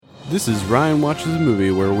This is Ryan Watches a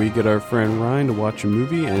Movie, where we get our friend Ryan to watch a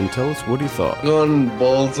movie and tell us what he thought. Going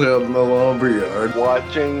balls out in the lumberyard,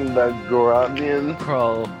 watching the Grunion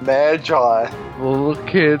crawl. Magi. Little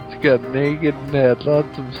kids got naked and had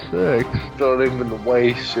lots of sex. Don't even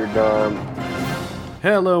waste your time.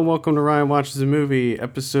 Hello and welcome to Ryan Watches a Movie,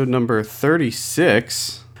 episode number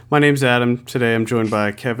 36. My name's Adam. Today I'm joined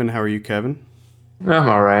by Kevin. How are you, Kevin? I'm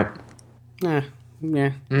alright. Yeah.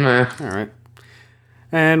 Alright.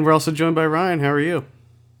 And we're also joined by Ryan. How are you?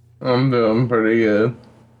 I'm doing pretty good.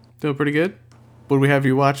 Doing pretty good? What do we have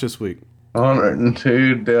you watch this week?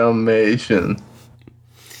 102 Dalmatians.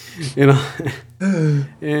 In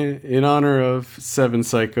honor of Seven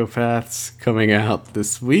Psychopaths coming out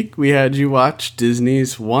this week, we had you watch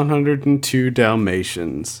Disney's 102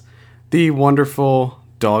 Dalmatians, the wonderful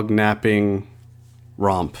dog-napping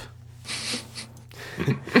romp.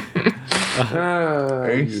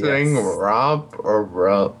 Are you saying romp or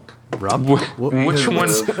rump? Romp? Which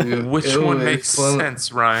one makes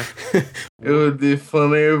sense, Ryan? It would be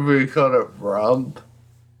funny if we called it rump.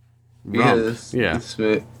 Rump, yeah.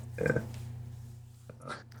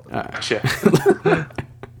 Gotcha.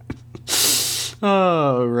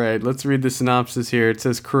 All right, let's read the synopsis here. It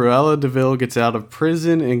says, Cruella de Vil gets out of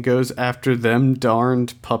prison and goes after them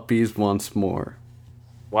darned puppies once more.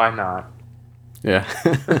 Why not? Yeah.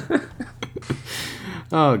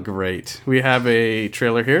 Oh, great. We have a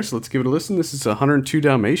trailer here, so let's give it a listen. This is 102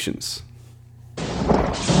 Dalmatians.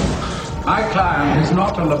 My client is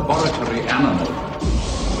not a laboratory animal.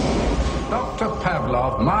 Dr.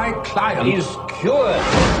 Pavlov, my client is cured.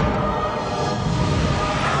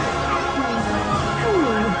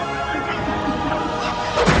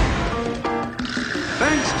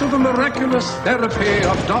 Thanks to the miraculous therapy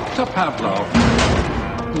of Dr. Pavlov,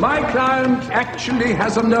 my client actually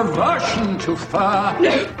has an aversion to fur.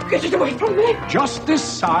 No, get it away from me. Just this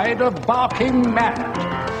side of barking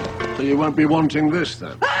mad. So you won't be wanting this,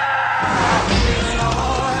 then?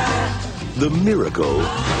 The miracle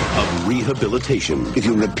of rehabilitation. If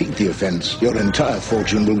you repeat the offence, your entire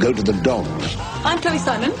fortune will go to the dogs. I'm Chloe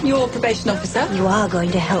Simon, your probation officer. You are going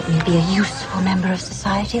to help me be a useful member of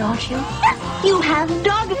society, aren't you? You have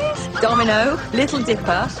doggies. Domino, Little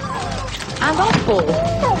Dipper, and Oddball.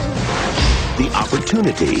 The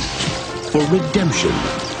opportunity for redemption.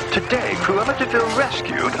 Today, Cruella de Vil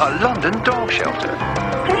rescued a London dog shelter.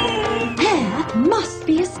 There must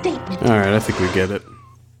be a statement. All right, I think we get it.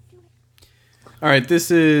 All right, this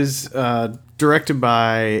is directed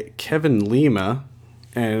by Kevin Lima,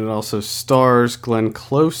 and it also stars Glenn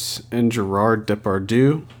Close and Gerard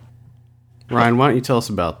Depardieu. Ryan, why don't you tell us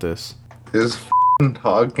about this? This f***ing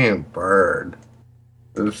talking bird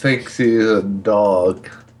that thinks he's a dog.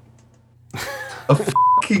 A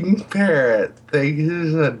fucking parrot thinks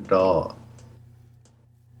he's a dog.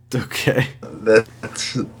 Okay.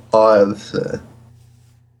 That's all I've said.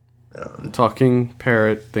 Talking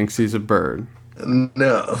parrot thinks he's a bird.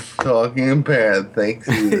 No, talking parrot thinks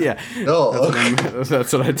he's a Yeah, dog.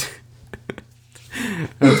 that's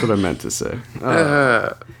what I meant to say.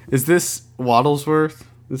 Is this Waddlesworth?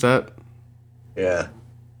 Is that? Yeah.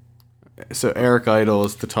 So Eric Idle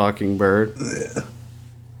is the talking bird?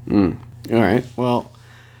 Yeah. All right. Well,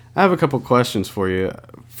 I have a couple questions for you.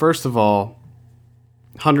 First of all,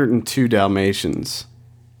 102 Dalmatians.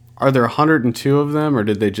 Are there 102 of them, or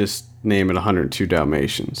did they just name it 102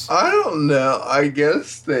 Dalmatians? I don't know. I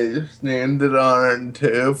guess they just named it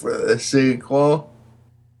 102 for the sequel.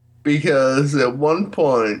 Because at one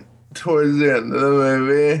point, towards the end of the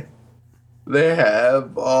movie, they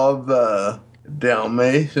have all the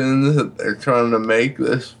Dalmatians that they're trying to make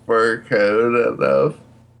this fur coat out of.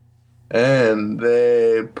 And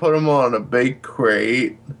they put them on a big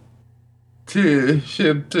crate to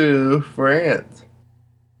ship to France.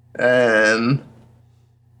 And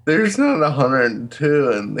there's not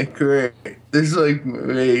 102 in the crate. There's like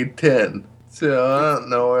maybe 10. So I don't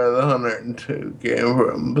know where the 102 came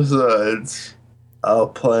from besides I'll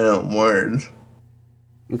play on words.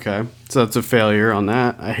 Okay, so that's a failure on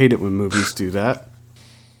that. I hate it when movies do that.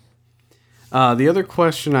 The other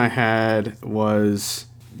question I had was,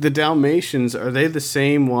 the Dalmatians, are they the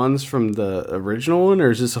same ones from the original one,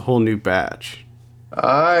 or is this a whole new batch?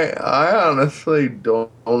 I honestly don't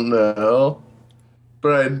know.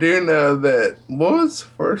 But I do know that, what was the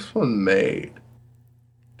first one made?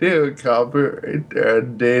 Do you have a copyright or a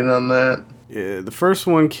date on that? Yeah, the first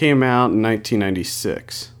one came out in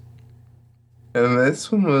 1996. And this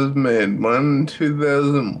one was made when?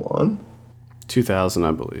 2001? 2000,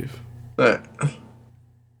 I believe.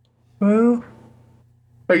 Well,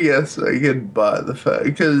 I guess I could buy the fact,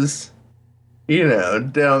 because, you know,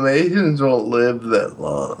 Dalmatians won't live that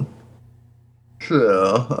long.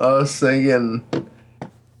 So I was thinking,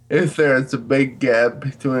 if there's a big gap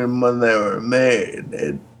between when they were made,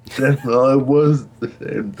 it definitely was the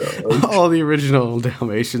same dog. All the original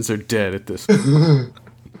Dalmatians are dead at this point.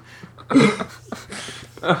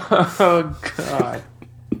 Oh, God.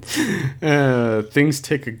 Things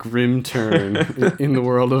take a grim turn in the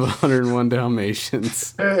world of 101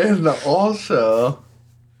 Dalmatians. And also,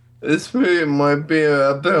 this movie might be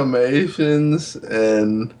about Dalmatians,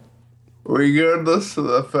 and regardless of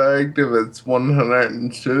the fact if it's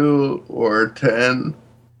 102 or 10,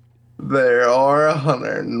 there are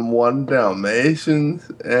 101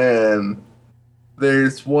 Dalmatians, and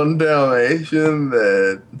there's one Dalmatian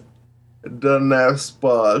that doesn't have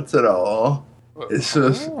spots at all. It's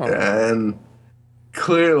just, and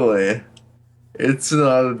clearly, it's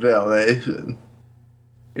not a Dalmatian,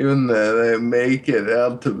 even though they make it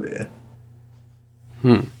out to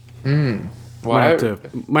be. Might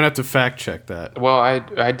have to fact check that. Well,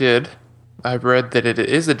 I did. I read that it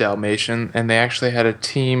is a Dalmatian, and they actually had a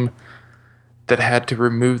team that had to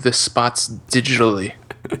remove the spots digitally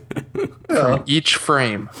from each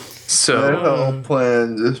frame. So that whole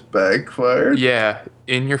plan just backfired. Yeah,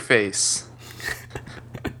 in your face.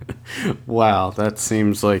 Wow, that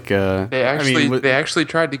seems like they actually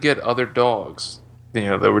tried to get other dogs,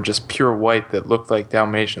 that were just pure white that looked like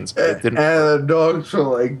Dalmatians, but it didn't. And the dogs were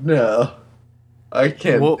like, "No, I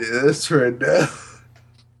can't do this right now."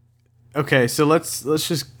 Okay, so let's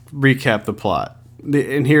just recap the plot.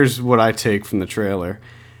 And here's what I take from the trailer.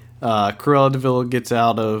 Cruella de Vil gets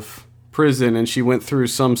out of prison, and she went through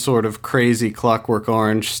some sort of crazy Clockwork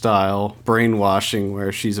Orange style brainwashing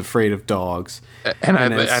where she's afraid of dogs. And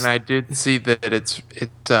I did see that it's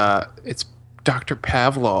Dr.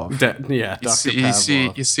 Pavlov. Dr.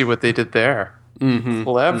 Pavlov. You see what they did there. Mm-hmm.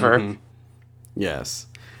 Clever. Mm-hmm. Yes.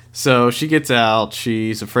 So she gets out.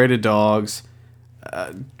 She's afraid of dogs.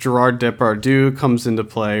 Gerard Depardieu comes into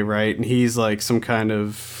play, right? And he's like some kind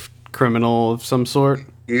of criminal of some sort.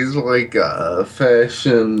 He's like a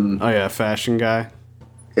fashion... Oh, yeah, fashion guy.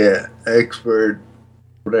 Yeah, expert.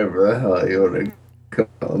 Whatever the hell you want to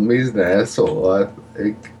call him. He's an asshole, I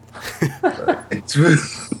think.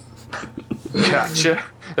 Gotcha.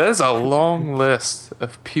 That is a long list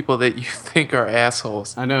of people that you think are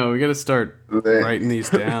assholes. I know. We got to start writing these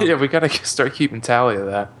down. Yeah, we got to start keeping tally of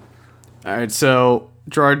that. All right, so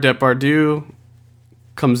Gerard Depardieu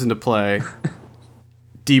comes into play,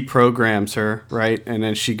 deprograms her, right? And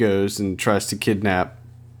then she goes and tries to kidnap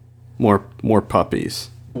more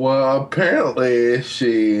puppies. Well,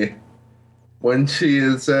 apparently when she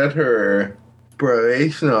is at her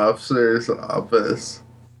probation officer's office,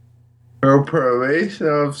 her probation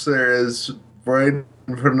officer is right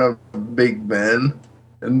in front of Big Ben,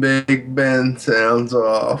 and Big Ben sounds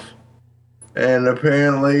off. And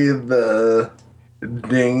apparently the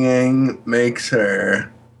dinging makes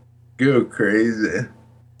her go crazy.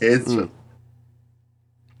 And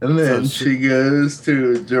then she goes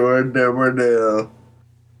to Gerard Depardieu,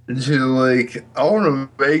 and she's like, I want to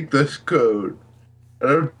make this code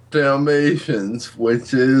of Dalmatians,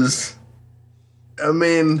 which is, I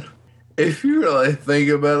mean, if you really think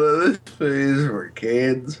about it, this movie is for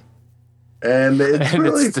kids. And it's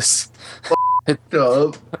really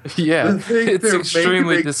up. Yeah, it's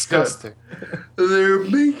extremely disgusting. They're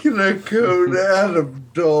making a code out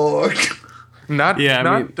of dogs. Not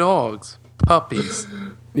dogs, puppies.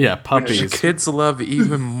 Yeah, puppies. Which kids love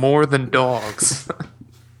even more than dogs.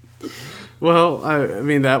 Well, I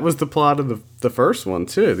mean, that was the plot of the first one,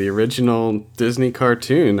 too. The original Disney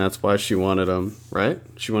cartoon. That's why she wanted them, right?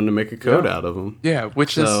 She wanted to make a code out of them. Yeah,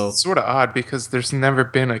 which is sort of odd because there's never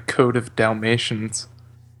been a code of Dalmatians.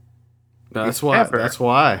 That's why. Ever. That's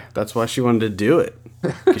why she wanted to do it.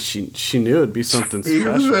 Because she knew it'd be something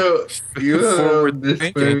special.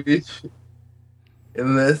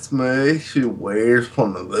 In this movie, she wears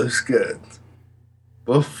one of those coats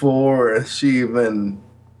before she even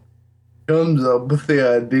comes up with the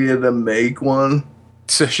idea to make one.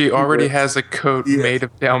 So she already has a coat made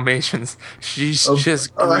of Dalmatians. She's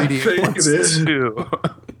just greedy and wants to.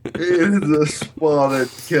 It is a spotted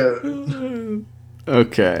coat.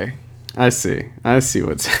 Okay. I see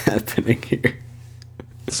what's happening here.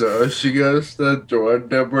 So she goes to Gerard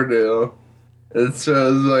Depardieu and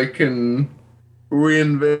says, I can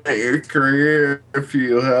reinvent your career if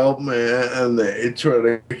you help me. And they try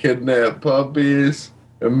to kidnap puppies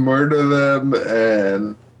and murder them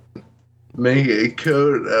and make a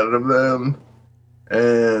coat out of them.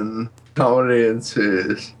 And comedy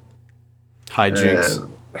ensues. Hijinks.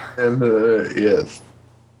 And yes.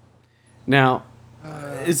 Now,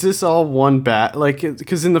 is this all one bat? Like,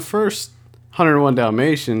 because in the first 101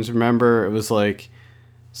 Dalmatians, remember, it was like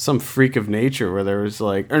some freak of nature where there was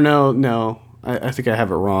like, or no, I think I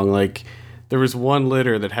have it wrong. Like, there was one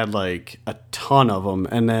litter that had like a ton of them,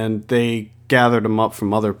 and then they gathered them up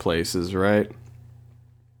from other places, right?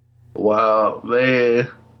 Well, they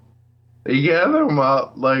gather them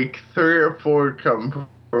up, like 3 or 4 come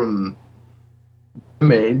from the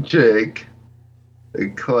main chick,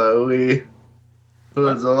 Chloe, who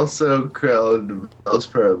is also Cruella de Vil's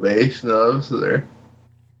probation officer,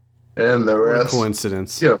 and the rest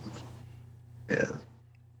Coincidence. Yeah.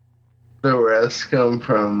 The rest come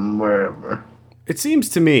from wherever. It seems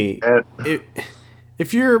to me,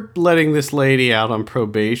 if you're letting this lady out on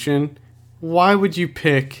probation, why would you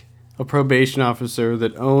pick a probation officer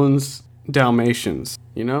that owns Dalmatians?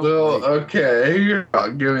 You know? Well, okay,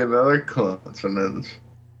 I'll give you another coincidence.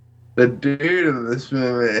 The dude in this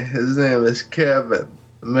movie, his name is Kevin,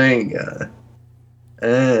 the main guy.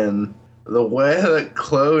 And the way that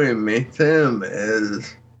Chloe meets him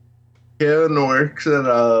is Kevin works at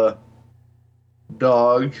a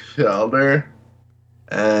dog shelter,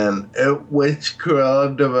 and which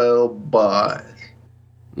Cruella de Vil buys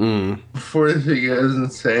before she goes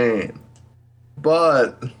insane.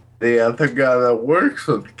 But the other guy that works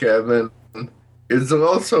with Kevin is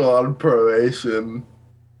also on probation,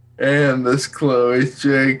 and this Chloe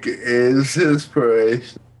chick is his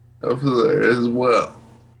probation officer as well.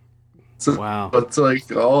 So wow. It's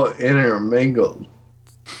like all intermingled.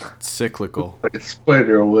 Cyclical. Like a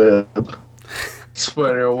spider web.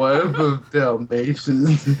 Spider web of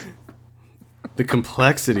Dalmatians. The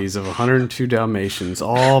complexities of 102 Dalmatians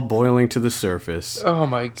all boiling to the surface. Oh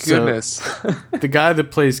my goodness. So, the guy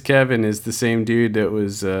that plays Kevin is the same dude that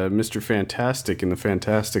was Mr. Fantastic in the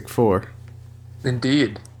Fantastic Four.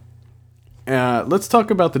 Indeed. Let's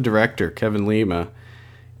talk about the director, Kevin Lima.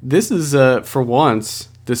 This is, for once,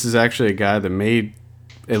 this is actually a guy that made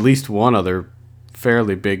at least one other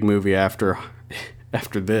fairly big movie after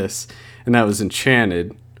this, and that was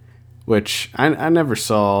Enchanted, which I never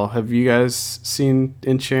saw. Have you guys seen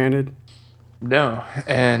Enchanted? No,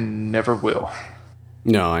 and never will.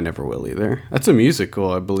 No, I never will either. That's a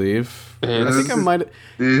musical, I believe. I think I might.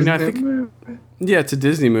 Yeah, it's a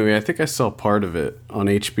Disney movie. I think I saw part of it on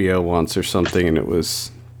HBO once or something, and it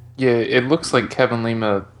was. Yeah, it looks like Kevin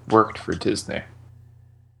Lima worked for Disney.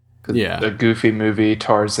 Yeah, a Goofy movie,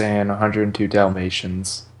 Tarzan, 102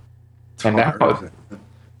 Dalmatians, and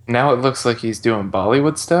now it looks like he's doing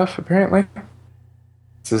Bollywood stuff. Apparently,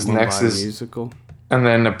 his next is musical, and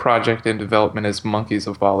then a project in development is Monkeys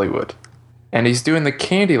of Bollywood, and he's doing the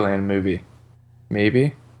Candyland movie. Maybe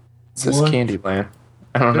it says Candyland.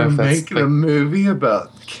 I don't know if that's making a movie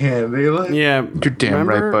about Candyland. Yeah, you're damn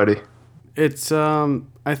right, buddy. It's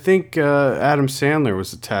I think Adam Sandler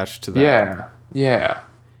was attached to that. Yeah.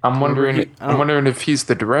 I'm wondering if he's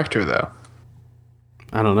the director though.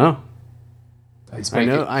 I don't know. He's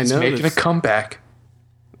making a comeback.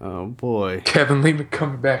 Oh boy, Kevin Lima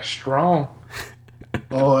coming back strong.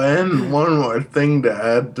 Oh, and one more thing to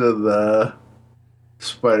add to the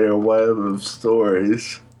spider web of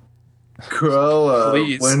stories. Cruella,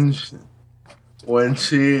 when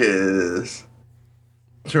she is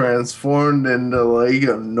transformed into like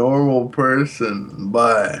a normal person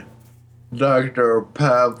by Dr.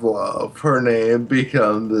 Pavlov, her name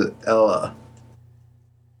becomes Ella.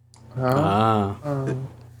 Ella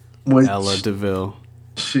DeVille.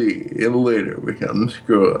 She later becomes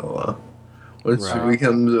Cruella, when she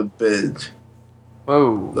becomes a bitch.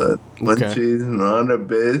 Whoa. But when she's not a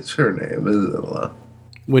bitch, her name is Ella.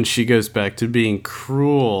 When she goes back to being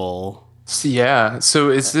cruel. Yeah, so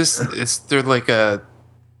is there like a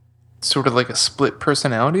sort of like a split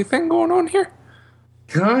personality thing going on here?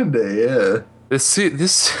 Kinda, yeah.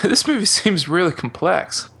 This movie seems really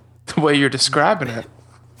complex, the way you're describing it.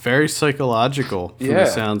 Very psychological from the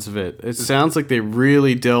sounds of it. It sounds like they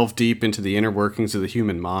really delve deep into the inner workings of the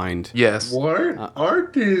human mind. Yes.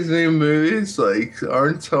 Aren't Disney movies, like,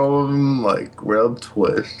 aren't some of them, like, real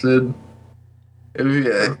twisted? If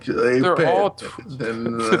you actually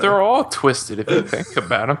they're all twisted if you think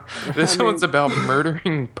about them. This one's about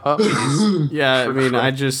murdering puppies. Yeah, I mean,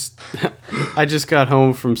 I just got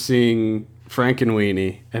home from seeing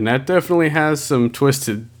Frankenweenie, and that definitely has some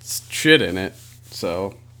twisted shit in it.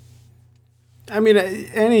 So, I mean,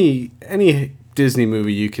 any Disney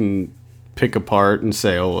movie you can pick apart and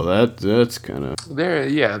say, oh, well, that's kind of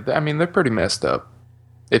they're pretty messed up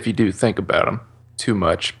if you do think about them too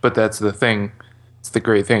much. But that's the thing. It's the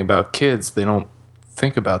great thing about kids. They don't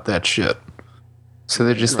think about that shit. So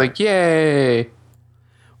they're just like, yay.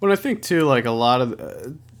 Well, I think, too, like, a lot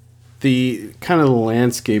of the kind of the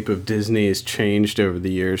landscape of Disney has changed over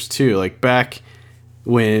the years too. Like back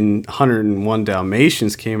when 101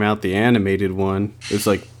 Dalmatians came out, the animated one, it was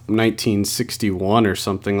like 1961 or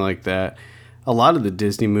something like that. A lot of the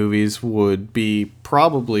Disney movies would be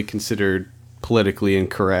probably considered politically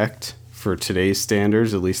incorrect for today's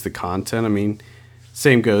standards, at least the content. I mean,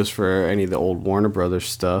 same goes for any of the old Warner Brothers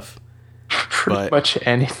stuff. Pretty much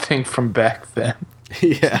anything from back then.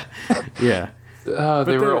 Yeah.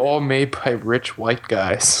 They were all made by rich white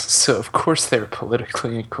guys, so of course they were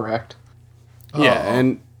politically incorrect. Yeah,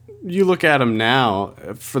 and you look at them now,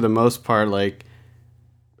 for the most part, like,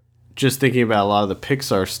 just thinking about a lot of the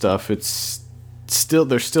Pixar stuff, there's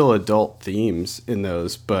still adult themes in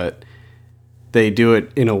those, but they do it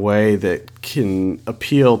in a way that can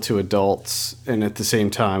appeal to adults and at the same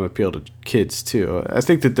time appeal to kids too. I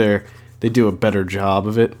think that they do a better job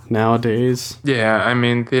of it nowadays. Yeah, I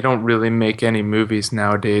mean, they don't really make any movies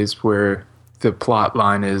nowadays where the plot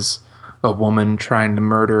line is a woman trying to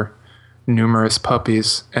murder numerous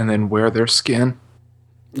puppies and then wear their skin.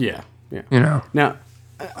 Yeah. You know. Now,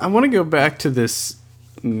 I want to go back to this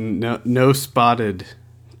no spotted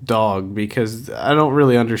dog, because I don't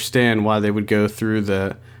really understand why they would go through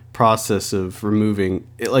the process of removing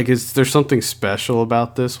it. Like, is there something special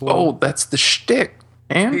about this one? Oh, that's the shtick,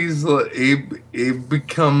 man. He's like, he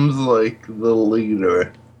becomes like the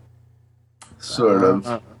leader, sort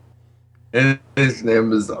of. And his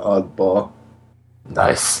name is Oddball.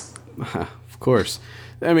 Nice. Of course.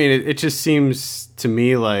 I mean, it just seems to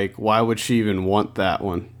me like, why would she even want that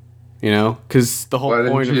one? You know? Because the whole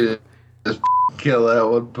point of... you just kill that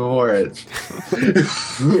one before it?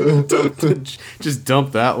 Just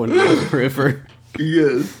dump that one in the river.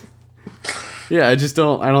 Yes. Yeah, I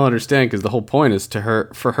don't understand, because the whole point is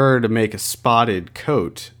for her to make a spotted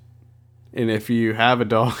coat. And if you have a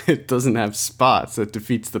dog that doesn't have spots, that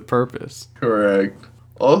defeats the purpose. Correct.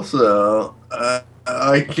 Also,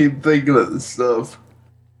 I keep thinking of this stuff.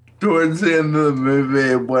 Towards the end of the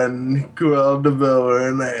movie, when Cruella de Vil are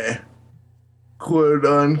in a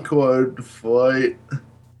quote-unquote fight,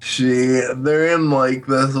 they're in like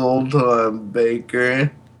this old-time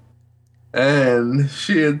bakery, and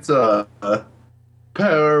she hits a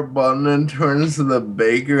power button and turns the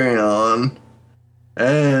bakery on,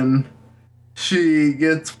 and she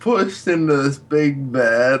gets pushed into this big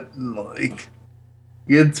vat and like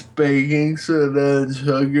gets baking soda and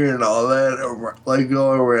sugar and all that like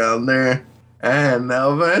all around there, and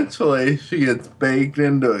now eventually she gets baked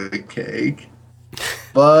into a cake,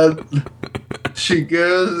 but she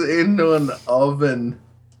goes into an oven,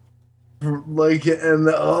 like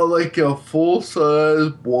a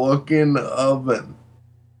full-size walk-in oven.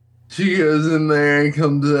 She goes in there and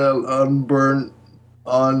comes out unburnt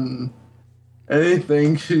on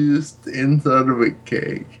anything. She's just inside of a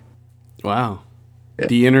cake. Wow. Yeah.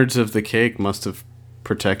 The innards of the cake must have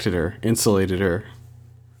protected her, insulated her.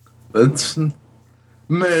 Imagine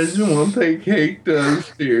what that cake does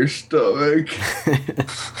to your stomach.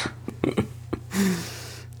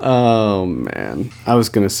 Oh, man. I was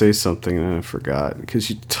going to say something and I forgot, because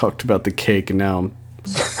you talked about the cake, and now I'm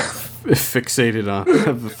fixated on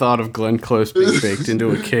the thought of Glenn Close being baked into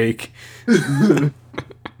a cake.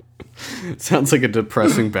 Sounds like a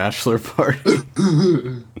depressing bachelor party.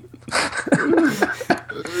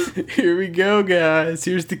 Here we go, guys.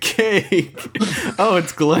 Here's the cake. Oh,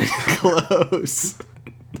 it's Glenn Close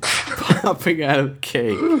popping out of the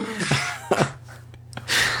cake.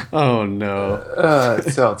 Oh, no.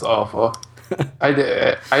 It sounds awful.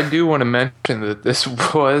 I do want to mention that this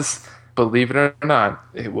was, believe it or not,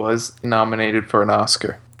 it was nominated for an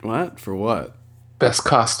Oscar. What? For what? Best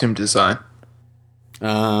costume design.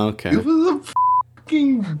 Okay. It was a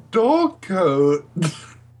fucking dog coat.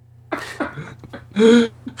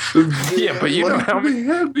 Yeah, but you know how many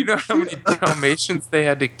Dalmatians they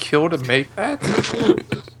had to kill to make that?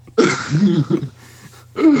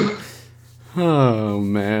 Oh,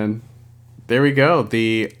 man. There we go.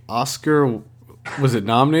 The Oscar, was it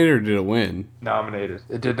nominated or did it win? Nominated.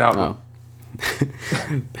 It did not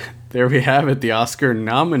win. There we have it. The Oscar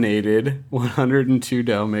nominated 102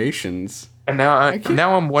 Dalmatians. And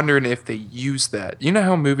now I'm wondering if they use that. You know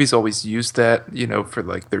how movies always use that, for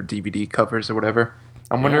like their DVD covers or whatever?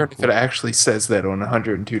 I'm wondering if it actually says that on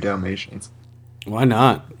 102 Dalmatians. Why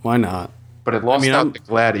not? But it lost out to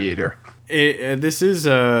Gladiator. This is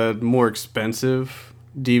a more expensive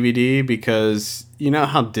DVD, because you know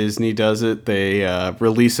how Disney does it? They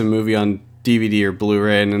release a movie on DVD or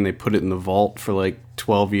Blu-ray and then they put it in the vault for like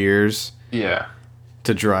 12 years. Yeah.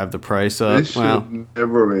 To drive the price up. This should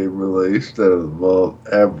never be released out of the vault,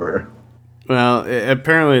 ever. Well,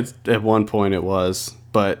 apparently at one point it was,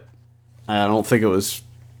 but I don't think it was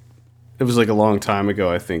like a long time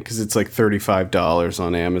ago, I think, because it's like $35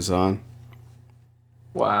 on Amazon.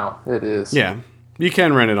 Wow, it is. Yeah. You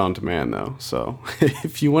can rent it on demand, though. So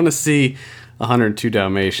if you want to see 102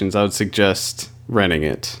 Dalmatians, I would suggest renting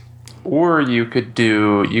it. Or you could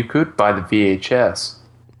buy the VHS,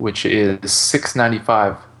 which is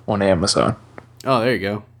 $6.95 on Amazon. Oh, there you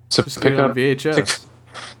go. So just pick get it on up VHS.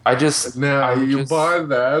 Buy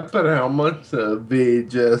that, but how much a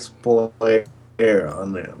VHS player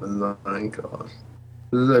on Amazon cost?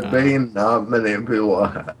 Because I bet not many people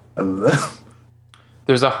have them.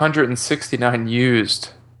 There's 169 used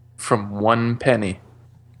from 1 penny.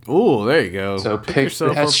 Oh, there you go. So pick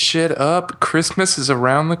that shit up. Christmas is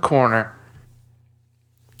around the corner.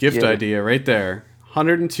 Gift idea right there.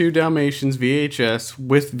 102 Dalmatians VHS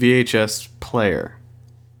with VHS player.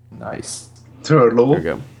 Nice. Total. There you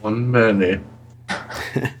go. 1 penny.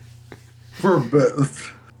 For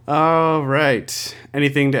both. All right.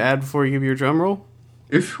 Anything to add before you give your drum roll?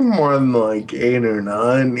 If you're more than like 8 or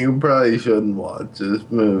 9, you probably shouldn't watch this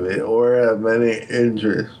movie or have any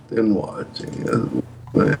interest in watching it.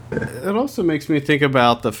 It also makes me think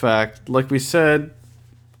about the fact, like we said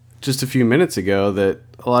just a few minutes ago, that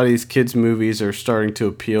a lot of these kids' movies are starting to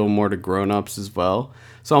appeal more to grown-ups as well.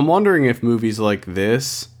 So I'm wondering if movies like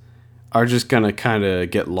this are just going to kind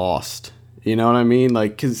of get lost. You know what I mean?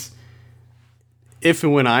 Like, because if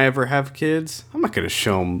and when I ever have kids, I'm not going to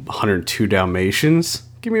show them 102 Dalmatians.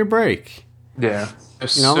 Give me a break. Yeah.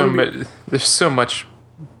 There's so much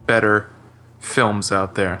better films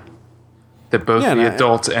out there that both the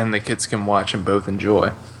adults and the kids can watch and both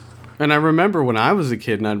enjoy. And I remember when I was a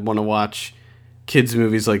kid and I'd want to watch kids'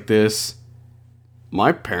 movies like this,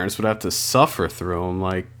 my parents would have to suffer through them.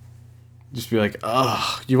 Like, just be like,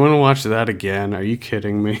 "Ugh, you want to watch that again? Are you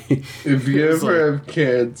kidding me?" If you ever have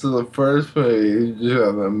kids, the first movie you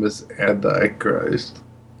show them is Antichrist.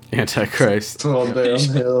 Antichrist. It's all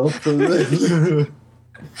downhill from this.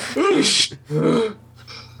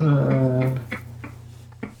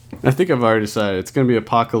 I think I've already decided it's going to be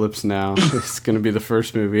Apocalypse Now. It's going to be the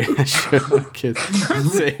first movie I show my kids.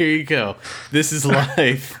 So here you go. This is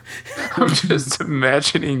life. I'm just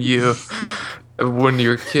imagining you when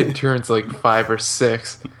your kid turns like 5 or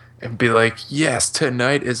 6 and be like, yes,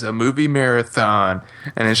 tonight is a movie marathon.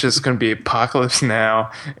 And it's just going to be Apocalypse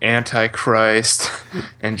Now, Antichrist,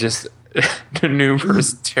 and just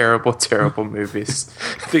numerous terrible, terrible movies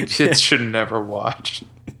the kids should never watch.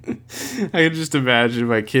 I can just imagine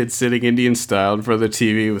my kid sitting Indian style in front of the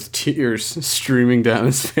TV with tears streaming down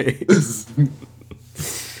his face.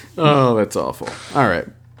 Oh, that's awful. All right.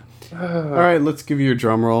 Let's give you a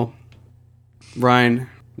drum roll. Ryan,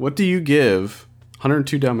 what do you give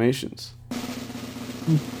 102 Dalmatians?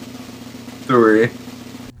 3.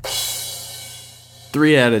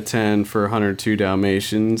 3 out of 10 for 102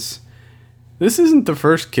 Dalmatians. This isn't the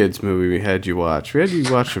first kids movie we had you watch. We had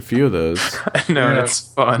you watch a few of those. I know, it's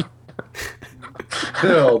fun.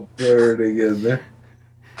 They're all blurred again.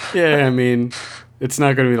 Yeah, I mean, it's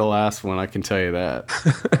not going to be the last one, I can tell you that.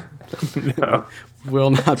 No.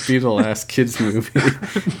 Will not be the last kids movie.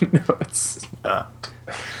 No, it's not.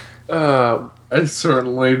 I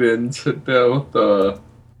certainly didn't sit down with a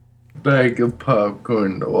bag of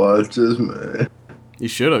popcorn to watch this, man. You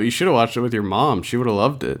should have. You should have watched it with your mom. She would have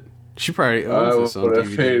loved it. She probably owns this on I would have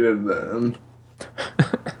DVD. hated them.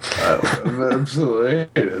 I would have absolutely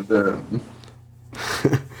hated them.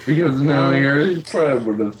 Because now you probably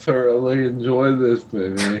would have thoroughly enjoyed this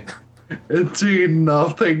movie. And see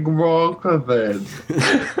nothing wrong with it.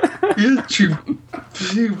 Yet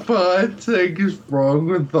you find things wrong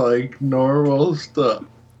with like normal stuff.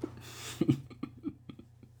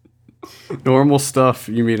 Normal stuff,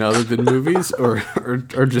 you mean other than movies or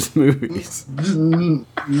just movies?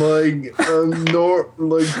 Like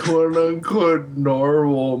quote unquote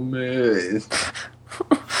normal movies.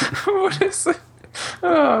 What is it?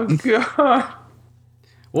 Oh god.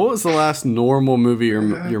 What was the last normal movie your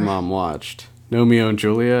mom watched? Romeo and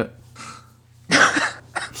Juliet?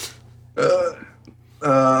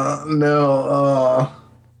 No.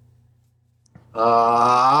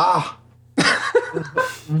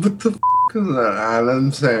 What the f*** is that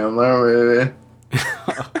Adam Sandler movie?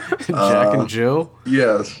 Jack and Jill?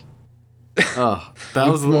 Yes. Oh, that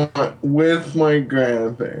was with my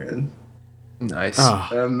grandparents. Nice. Oh.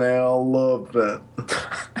 And they all loved it.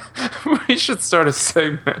 We should start a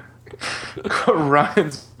segment called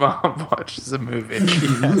Ryan's Mom Watches a Movie.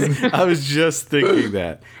 I was just thinking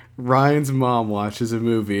that. Ryan's mom watches a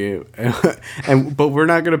movie, but we're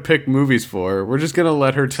not going to pick movies for her. We're just going to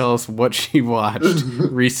let her tell us what she watched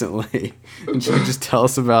recently. And she can just tell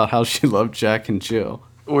us about how she loved Jack and Jill.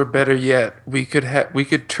 Or better yet, we could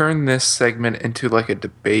turn this segment into like a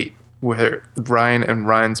debate where Ryan and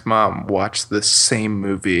Ryan's mom watch the same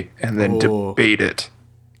movie and then debate it.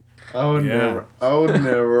 I would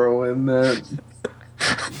never win that.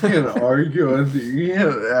 You can argue with you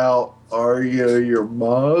can out argue your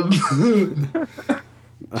mom.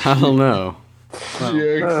 I don't know.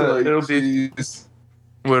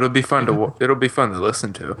 It'll be fun to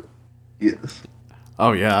listen to. Yes.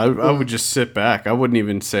 Oh yeah, I would just sit back. I wouldn't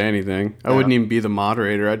even say anything. I wouldn't even be the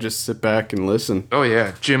moderator. I'd just sit back and listen. Oh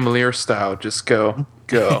yeah, Jim Lear style. Just go.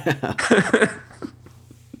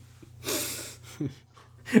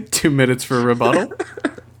 2 minutes for a rebuttal.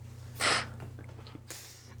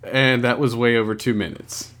 And that was way over 2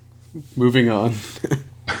 minutes. Moving on.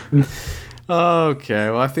 Okay,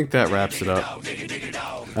 well, I think that wraps it up.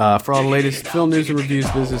 For all the latest film news and reviews,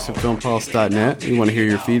 visit us at filmpulse.net. We want to hear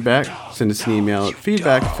your feedback. Send us an email at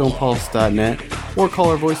feedback@filmpulse.net or call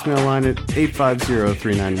our voicemail line at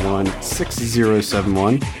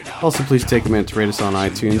 850-391-6071. Also, please take a minute to rate us on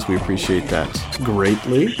iTunes. We appreciate that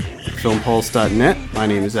greatly. Filmpulse.net. My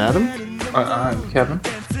name is Adam. I'm Kevin.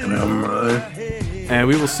 And I'm Ryan. And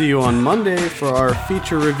we will see you on Monday for our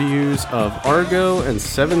feature reviews of Argo and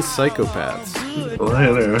Seven Psychopaths.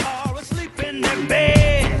 Later.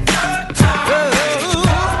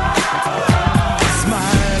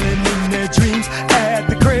 Smiling in their dreams at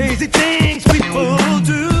the crazy things people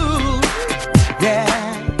do. Yeah.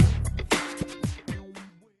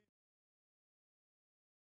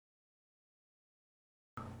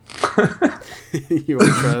 You want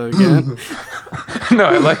to try that again? No,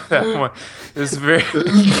 I like that one. It's very.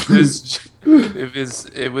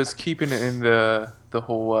 It was keeping it in the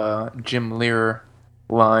whole Jim Lear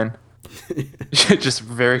line, just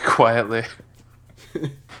very quietly.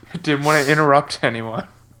 Didn't want to interrupt anyone.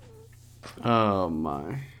 Oh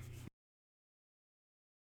my.